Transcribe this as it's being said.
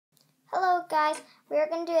Hello guys, we are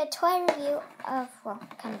going to do a toy review of, well,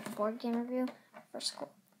 kind of a board game review for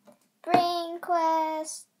school. Brain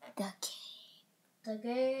Quest, the game. The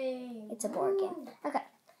game. It's a board game. Okay,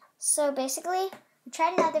 so basically, we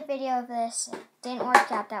tried another video of this. It didn't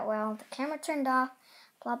work out that well. The camera turned off,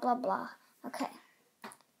 blah, blah, blah. Okay,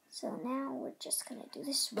 so now we're just going to do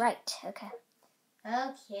this right. Okay.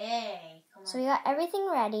 Okay. Come on. So we got everything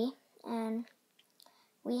ready, and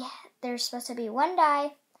there's supposed to be one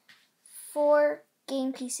die, 4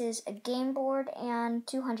 game pieces, a game board, and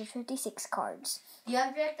 256 cards. The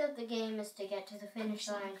object of the game is to get to the finish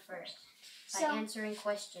line first by answering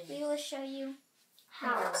questions. We will show you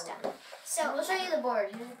how it's done. So we'll show you the board.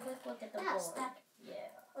 You quick look at the board. Stop. Yeah.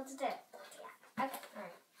 What's it? Yeah. Okay. All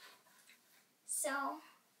right. So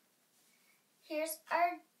here's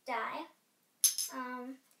our die,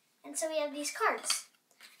 and so we have these cards.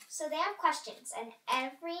 So they have questions, and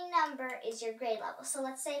every number is your grade level. So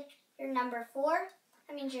let's say you're number 4,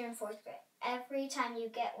 that means you're in 4th grade. Every time you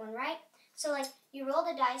get one right, so like you roll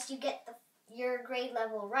the dice, you get your grade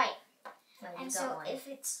level right. And so if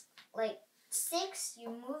it's like 6, you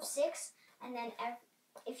move 6, and then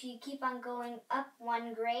if you keep on going up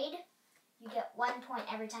 1 grade, you get 1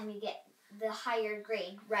 point every time you get the higher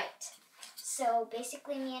grade right. So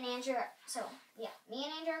basically me and Andrew are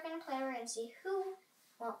going to play. We're going to see who,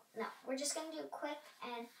 well, no, we're just going to do it quick,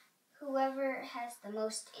 and whoever has the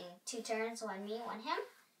most in 2 turns, one me, one him,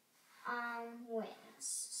 wins.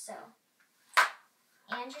 So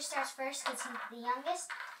Andrew starts first because he's the youngest,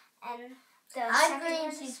 and I'm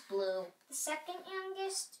green, she's blue. The second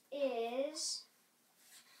youngest is,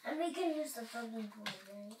 and we can use the boogie board,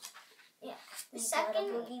 right? Yeah. The second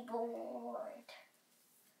boogie board.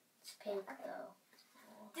 It's pink though.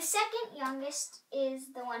 The second youngest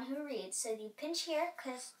is the one who reads. So you pinch here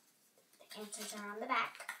because the answers are on the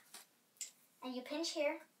back. And you pinch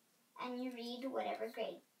here, and you read whatever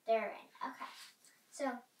grade they're in. Okay.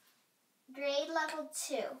 So, grade level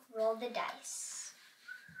 2. Roll the dice.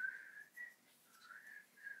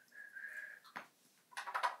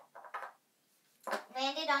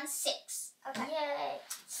 Landed on 6. Okay. Yay!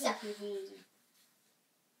 So,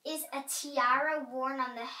 is a tiara worn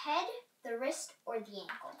on the head, the wrist, or the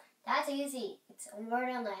ankle? That's easy. It's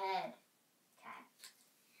worn on the head. Okay.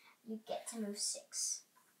 You get to move 6.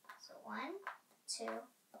 So 1, 2,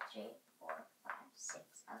 3, 4, 5,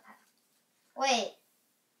 6. Okay. Wait.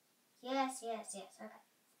 Yes. Okay.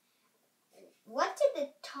 What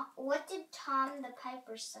did Tom the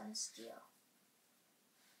Piper's son steal?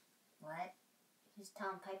 What? Who's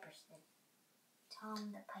Tom Piper's son?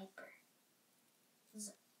 Tom the Piper. He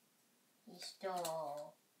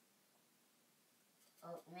stole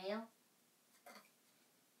oatmeal?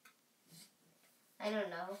 I don't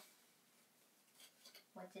know.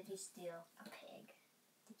 What did he steal? A pig.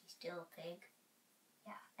 Did he steal a pig?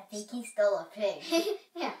 Yeah. I think he stole a pig.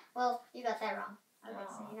 Yeah. Well, you got that wrong. Okay, Oh,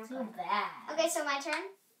 so you're not too correct. bad. Okay, so my turn.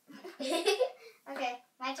 Okay,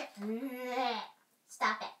 my turn.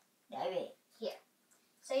 Stop it. David. Here.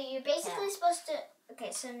 So you're basically supposed to.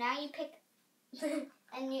 Okay, so now you pick,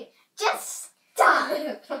 and you just stop.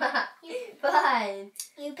 Fine.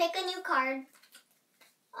 You pick a new card.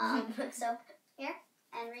 So here,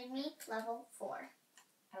 and read me level 4.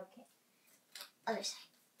 Okay. Other side.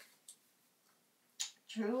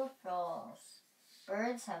 True or false?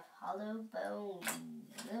 Birds have hollow bones.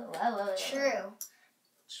 Whoa. True.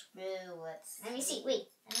 True. Let me see. Wait.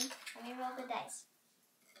 Let me roll the dice.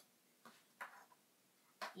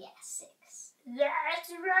 Yeah, 6.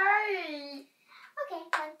 That's right. Okay,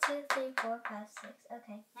 1, 2, 3, 4, 5, 6.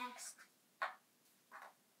 Okay, next.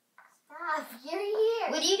 Stop. You're here.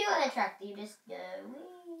 What do you do on a truck? Do you just go?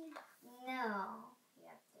 No. You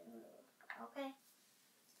have to move. Okay.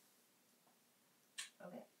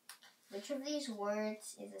 Okay. Which of these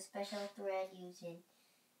words is a special thread used in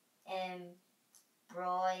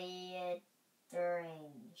embroidering?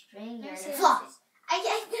 String, yarn, and floss.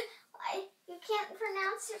 You can't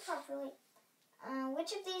pronounce it properly.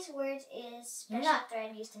 Which of these words is special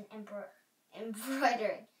thread used in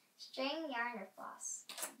embroidering? String, yarn, or floss?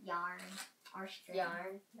 Yarn or string?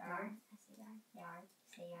 Yarn. Yarn. I say yarn. Yarn.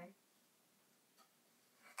 Say yarn.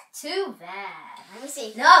 Too bad. Let me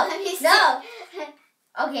see. No. Let me see. No.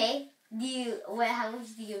 Okay. How much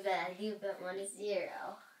do you bet? Do you bet 1 is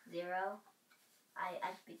 0? 0? I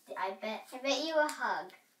bet. I bet you a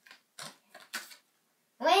hug.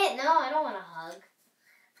 Wait, no, I don't want a hug.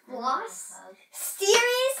 Floss?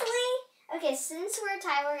 Seriously? Okay, since we're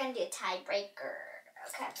tied, we're gonna do a tiebreaker.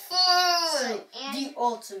 Okay. The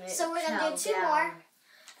ultimate. So we're gonna do 2 more.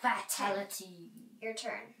 Fatality. Your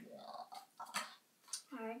turn.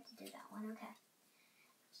 Hard to do that one. Okay.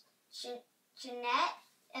 Jeanette.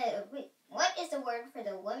 Wait, what is the word for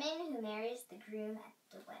the woman who marries the groom at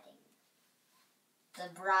the wedding? The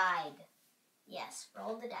bride. Yes,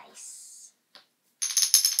 roll the dice.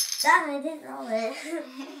 Damn, I didn't roll it.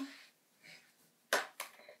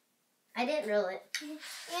 I didn't roll it.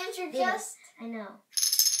 Andrew, Yes, I know.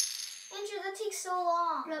 Andrew, that takes so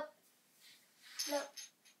long. Nope.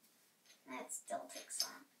 That still takes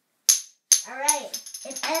long. Alright,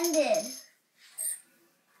 it ended.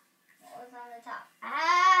 What was on the top?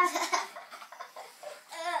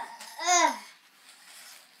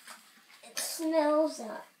 It smells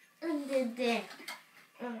under there.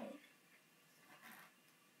 Alright.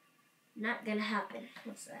 Not gonna happen.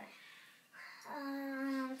 What's that?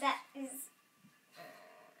 That is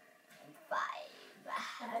 5.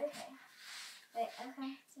 Okay. Wait,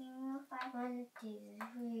 okay. So you move 5. 1, 2,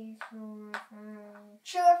 3, 4, 5.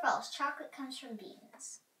 True or false? Chocolate comes from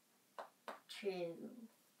beans. True.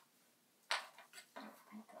 I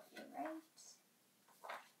thought you were right.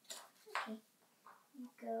 Okay. You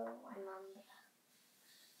go. I'm on the...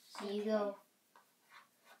 So you go.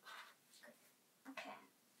 Okay.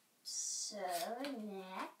 So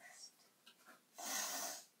next.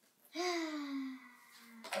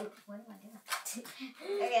 Oh, what am I doing?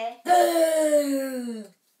 Okay.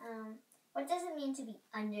 What does it mean to be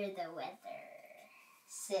under the weather?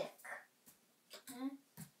 Sick.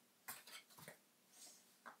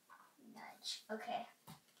 Nudge. Okay.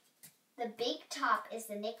 The big top is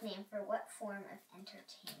the nickname for what form of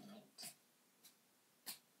entertainment?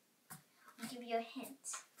 I'll give you a hint.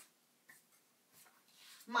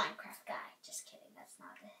 Minecraft guy. Just kidding. That's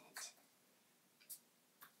not a hint.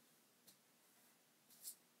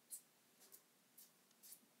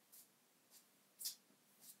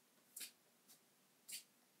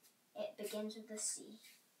 It begins with a C.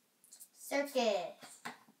 Circus.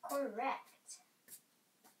 Correct.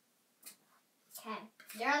 Okay.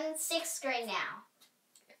 You're in 6th grade now.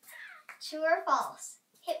 True or false?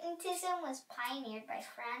 Hypnotism was pioneered by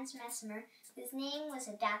Franz Mesmer, whose name was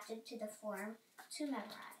adapted to the form to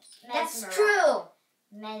memorize. That's true.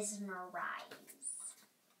 Mesmerize.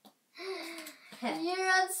 You're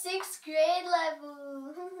on 6th grade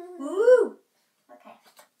level. Woo! Okay.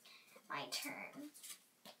 My turn.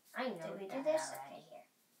 I know. Did we do that this? already. Okay,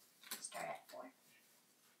 here. Start at 4.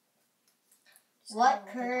 What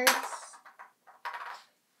curves?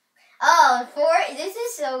 Oh, 4. This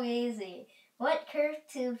is so easy. What curved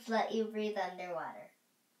tubes let you breathe underwater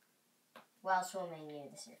while swimming near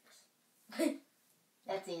the surface?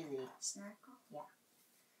 That's easy. Snorkel? Yeah.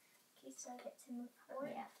 Okay, so I get to move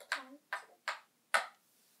forward. Yeah. 1,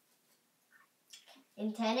 2.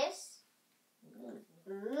 In tennis?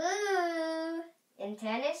 Ooh. In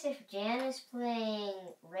tennis, if Jan is playing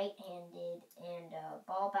right-handed and a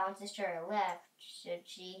ball bounces to her left, should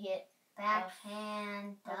she hit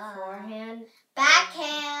Backhand. a forehand?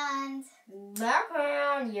 Backhand.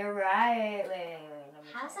 Backhand, you're right. Wait. Let me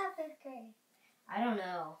How's check. that 5th grade? I don't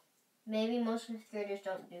know. Maybe most 5th graders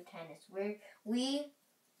don't do tennis. We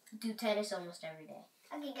do tennis almost every day.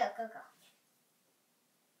 Okay, go.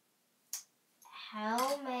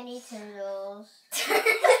 How many turtles?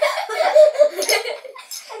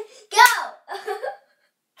 Go!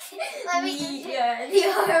 Let me We just... are the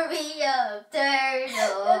army of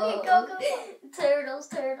turtles. Okay, go. Turtles.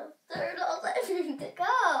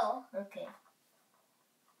 Go. Okay.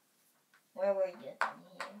 Where were you? Here.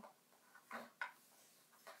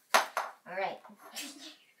 All right.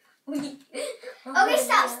 Okay,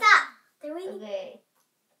 stop. They're waiting. Okay.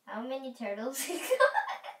 How many turtles?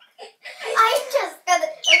 I just got it.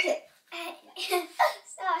 Okay.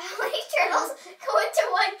 Stop. How many turtles go into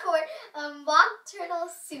one quart of mock turtle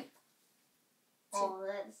soup? Oh,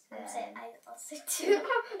 that's I'm sad. saying I'll say 2.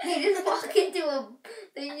 They just walk into a.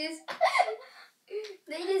 They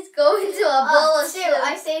just go into a bowl of 2. soup.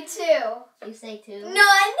 I say 2. You say 2. None.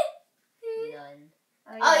 None.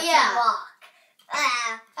 Oh yeah. yeah. Mock.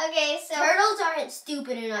 Okay, so Turtles aren't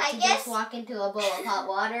stupid enough I to guess- just walk into a bowl of hot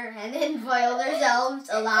water and then boil themselves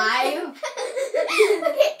alive.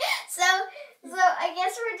 Okay, so I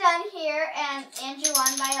guess we're done here, and Andrew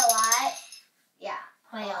won by a lot. Yeah.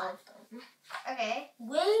 By all of them. Okay.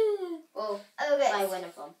 Woo! Whoa. Okay. By one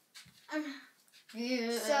of them.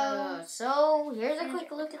 So- So here's a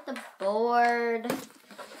quick look at the board.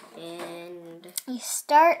 And You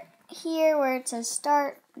start here where it says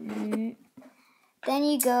start. Then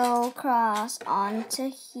you go across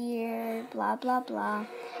onto here, blah, blah, blah.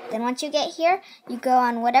 Then once you get here, you go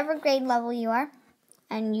on whatever grade level you are,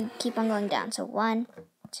 and you keep on going down. So 1,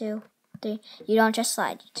 2, 3. You don't just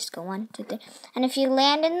slide. You just go 1, 2, 3. And if you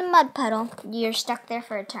land in the mud puddle, you're stuck there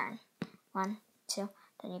for a turn. 1, 2,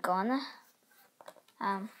 Then you go on the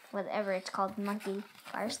whatever it's called, monkey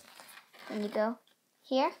bars. Then you go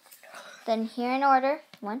here. Then here in order.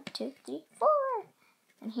 1, 2, 3, 4.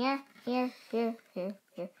 And here, here, here, here,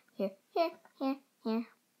 here, here, here, here, here.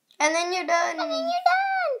 And then you're done. And then you're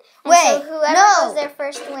done. And Wait, so whoever no. goes there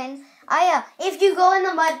first wins. Aya, if you go in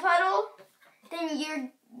the mud puddle, then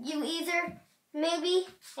you either maybe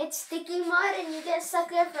it's sticky mud and you get stuck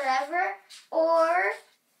there forever, or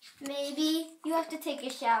maybe you have to take a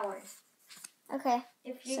shower. Okay.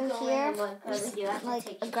 If you So go here, in the mud puddle, you have like to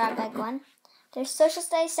take a grab bag one. There's social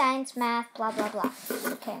studies, science, math, blah, blah, blah.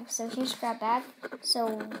 Okay, so here's grab bag.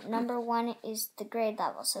 So number 1 is the grade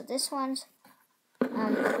level. So this one's the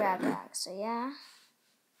grab bag. So yeah.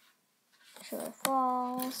 True or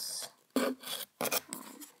false. Under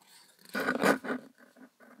the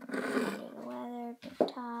weather, big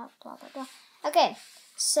top, blah, blah, blah. Okay,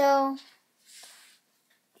 so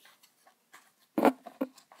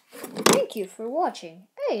Thank you for watching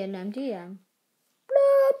AandMDM.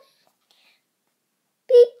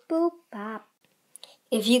 beep, boop, pop.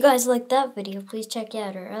 If you guys liked that video, please check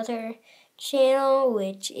out our other channel,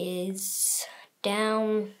 which is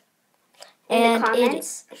down In the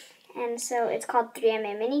comments. And so it's called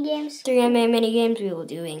 3MA minigames. 3MA minigames we will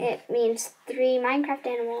be doing. It means 3 Minecraft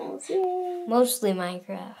animals. Yay! Mostly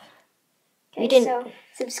Minecraft. Okay, so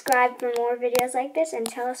subscribe for more videos like this and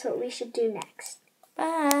tell us what we should do next.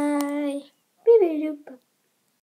 Bye. Beep, beep, boop.